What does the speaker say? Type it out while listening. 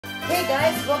Hey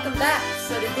guys, welcome back.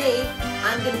 So today,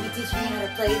 I'm going to be teaching you how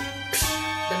to play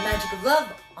The Magic of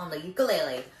Love on the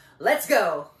ukulele. Let's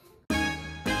go!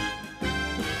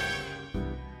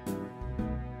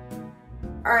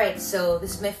 Alright, so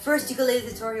this is my first ukulele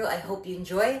tutorial. I hope you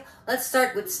enjoy. Let's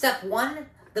start with step 1,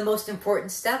 the most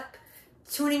important step,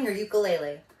 tuning your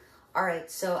ukulele. Alright,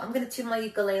 so I'm going to tune my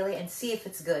ukulele and see if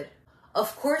it's good.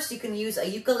 Of course, you can use a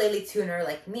ukulele tuner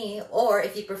like me, or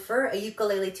if you prefer, a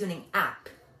ukulele tuning app.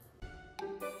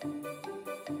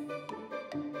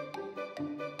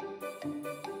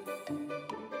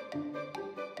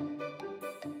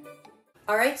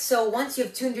 Alright, so once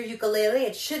you've tuned your ukulele,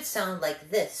 it should sound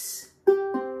like this.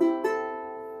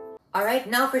 Alright,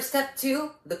 now for step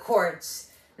 2, the chords.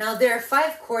 Now there are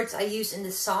 5 chords I use in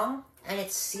this song, and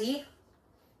it's C.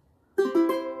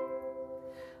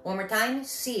 One more time,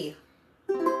 C.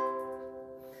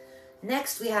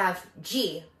 Next we have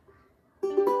G.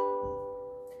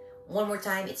 One more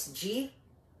time, it's G.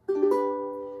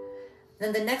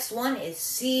 Then the next one is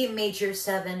C major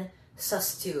 7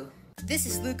 sus2. This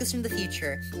is Lucas from the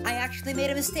future. I actually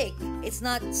made a mistake. It's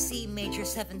not C major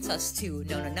 7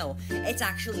 sus2. No. It's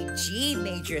actually G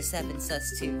major 7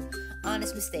 sus2.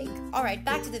 Honest mistake. Alright,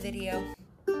 back to the video.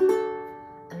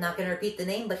 I'm not gonna repeat the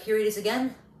name, but here it is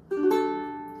again.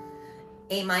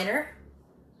 A minor.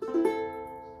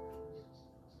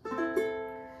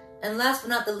 And last but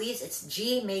not the least, it's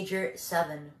G major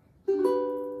 7.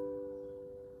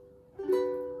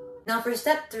 Now for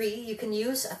step 3, you can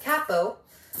use a capo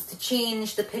to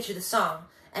change the pitch of the song.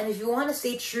 And if you want to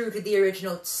stay true to the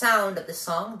original sound of the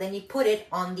song, then you put it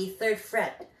on the 3rd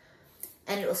fret.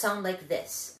 And it will sound like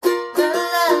this. La la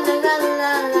la la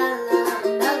la la la,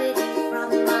 melody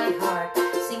from my heart,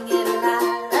 singing la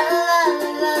la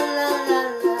la la la la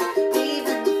la,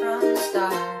 even from the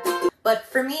start. But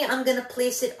for me, I'm gonna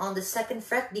place it on the 2nd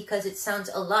fret because it sounds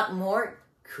a lot more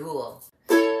cool.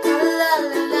 La la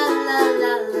la la la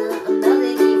la la, a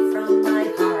melody from my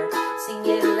heart,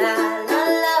 singing la la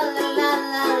la la la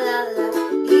la la,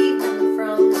 even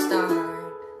from the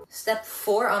start. Step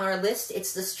 4 on our list,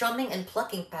 it's the strumming and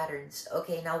plucking patterns.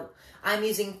 Okay, now I'm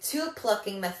using 2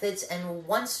 plucking methods and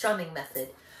 1 strumming method.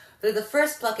 For the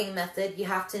first plucking method, you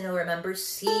have to remember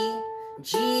C,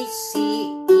 G,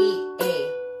 C, E,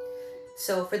 A.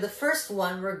 So for the first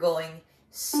one, we're going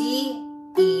C,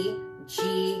 E,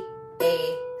 G,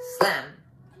 A, slam.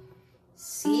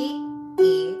 C,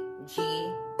 E, G,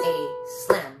 A,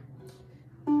 slam.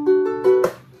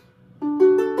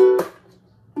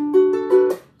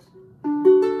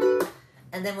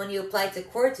 And then when you apply it to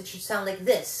chords, it should sound like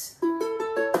this.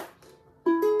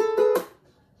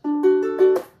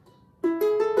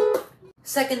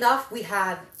 Second off, we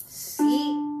have C,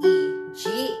 E,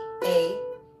 G, A,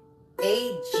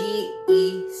 G,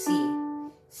 E, C.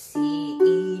 C,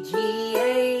 E, G,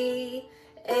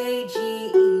 A, G,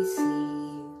 E, C.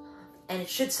 And it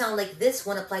should sound like this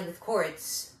when applied with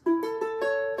chords.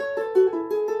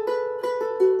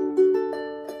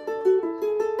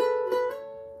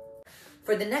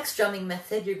 For the next drumming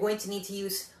method, you're going to need to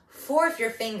use 4 of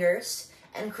your fingers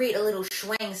and create a little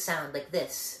schwang sound like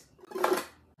this.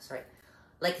 Sorry,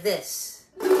 like this.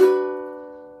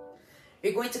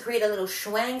 You're going to create a little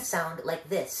schwang sound like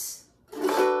this.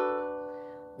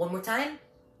 One more time.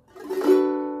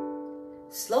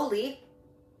 Slowly.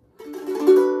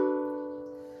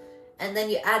 And then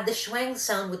you add the schwang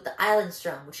sound with the island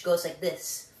strum, which goes like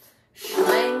this.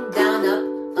 Schwang, down,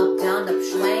 up, down, up,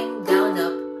 schwang, down,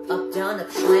 up, down,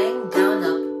 up, schwang, down,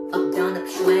 up, down, up,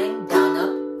 schwang, down,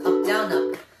 up, down,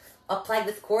 up. Applied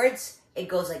with chords, it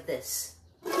goes like this.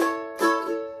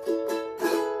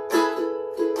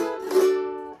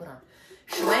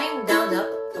 Schwang, down, up,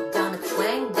 down, up,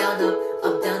 schwang, down,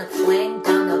 up, down, up, schwang,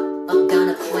 down, up, down,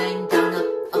 up, schwang, down,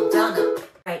 up, down, up.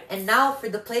 Right, and now for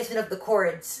the placement of the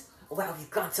chords. Wow,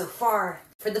 we've gone so far.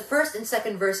 For the first and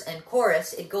second verse and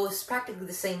chorus, it goes practically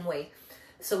the same way.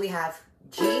 So we have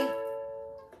G,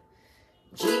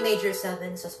 G major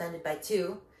 7 suspended by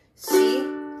 2, C,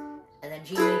 and then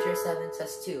G major 7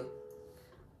 sus2.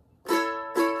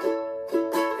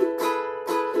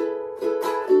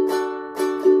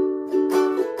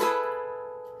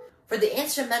 For the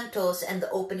instrumentals and the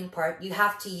opening part, you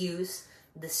have to use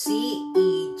the C,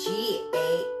 E, G,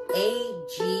 A,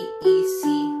 G, E,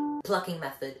 C plucking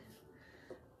method.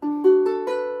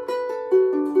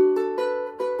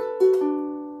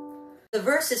 The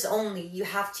verses only, you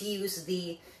have to use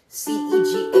the C, E,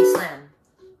 G, A slam.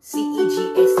 C, E,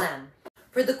 G, A slam.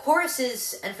 For the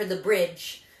choruses and for the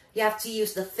bridge, you have to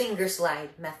use the finger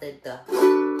slide method, the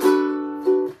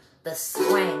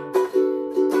swang.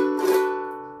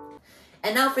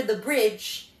 And now for the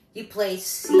bridge, you play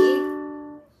C,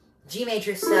 G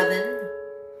major 7,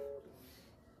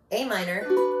 A minor,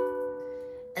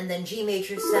 and then G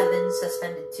major 7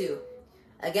 suspended 2.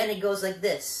 Again, it goes like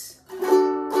this.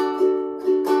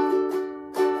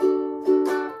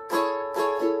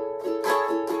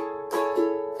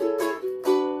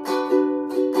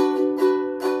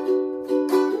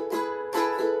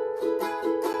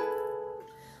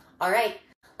 Alright,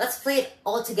 let's play it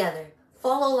all together.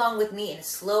 Follow along with me in a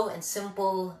slow and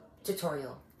simple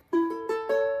tutorial.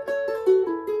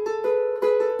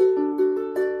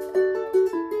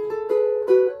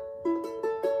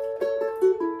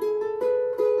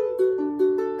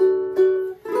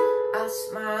 I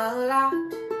smile a lot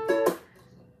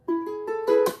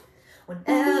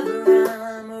whenever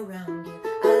I'm around you.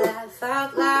 I laugh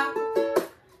out loud.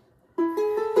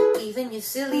 Even your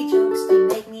silly jokes, they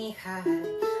make me high. I'm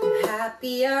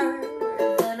happier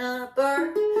than a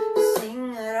bird.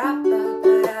 Sing a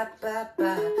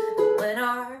ra-ba-ba-ra-ba-ba. When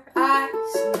our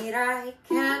eyes meet, I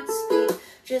can't speak.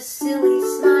 Just silly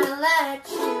smile at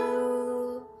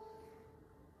you.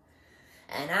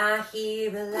 And I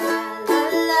hear a la la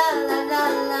la la la la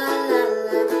la la,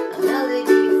 a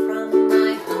melody from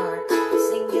my heart.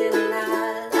 Sing it la la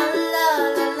la la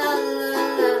la la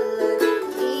la la,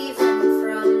 even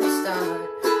from the start.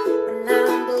 When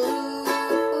I'm blue,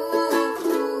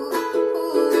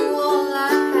 all I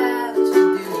have to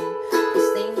do is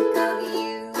think of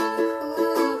you.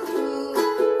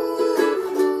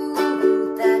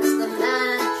 That's the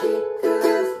magic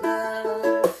of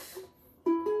love.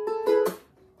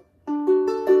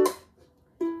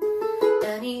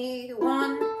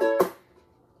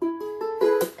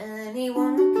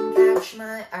 Anyone can catch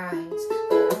my eyes,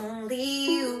 but only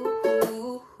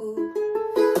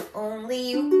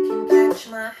you can catch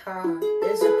my heart.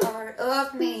 There's a part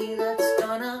of me that's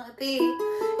gonna be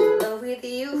in love with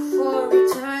you for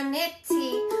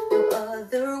eternity. No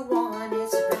other one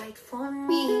is right for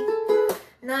me,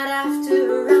 not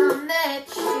after I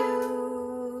met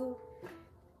you.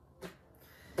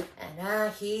 And I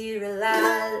hear a la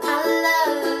la la la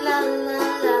la la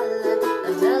la, a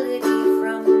melody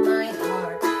from my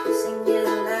heart. Sing it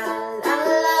la la la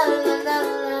la la la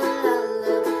la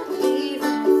la,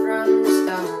 even from the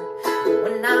start.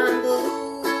 When I'm blue,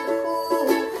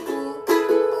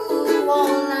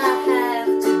 all I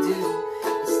have to do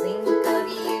is think of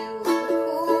you.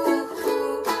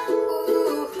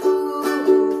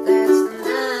 That's the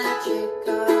magic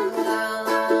of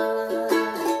love.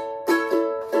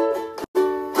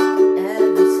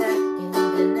 Every second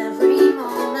and every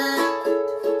moment,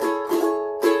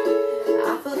 I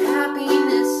felt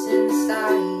happiness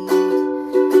inside,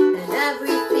 and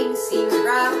everything seemed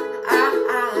right.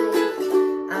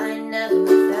 I never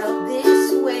felt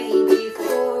this way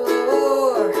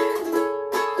before.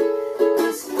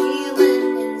 This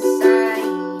feeling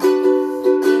inside,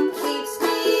 it keeps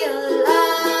me alive.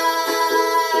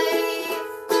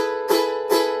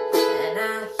 And I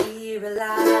hear a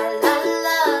la la la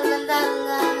la la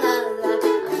la la la,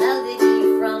 a melody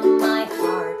from my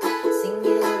heart. Sing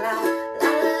it la la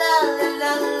la la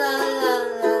la la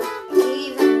la,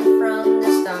 even from the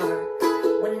start.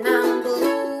 When I'm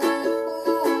blue,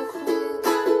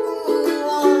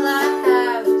 all I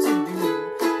have to do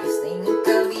is think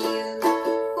of you.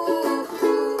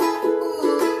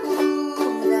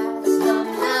 That's the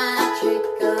magic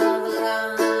of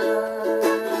love.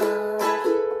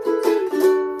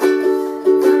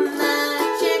 The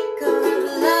magic of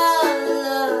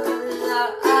love,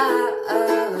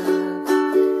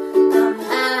 the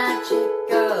magic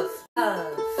of love,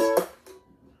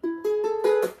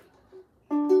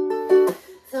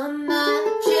 the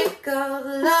magic of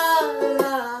love,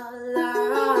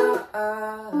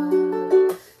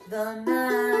 the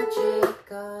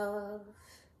magic of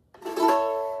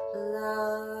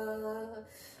love.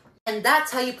 And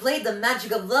that's how you play the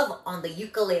magic of love on the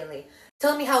ukulele.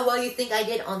 Tell me how well you think I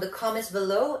did on the comments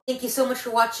below. Thank you so much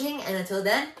for watching, and until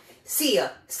then, see ya,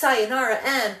 sayonara,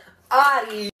 and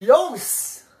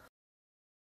adios!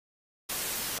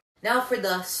 Now for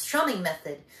the strumming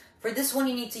method. For this one,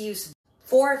 you need to use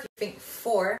 4 if you think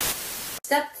 4.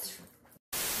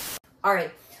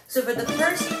 Alright, so for the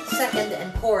first, second,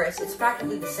 and chorus, it's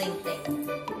practically the same thing.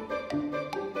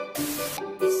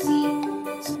 You see,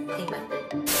 strumming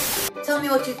method. Tell me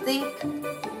what you think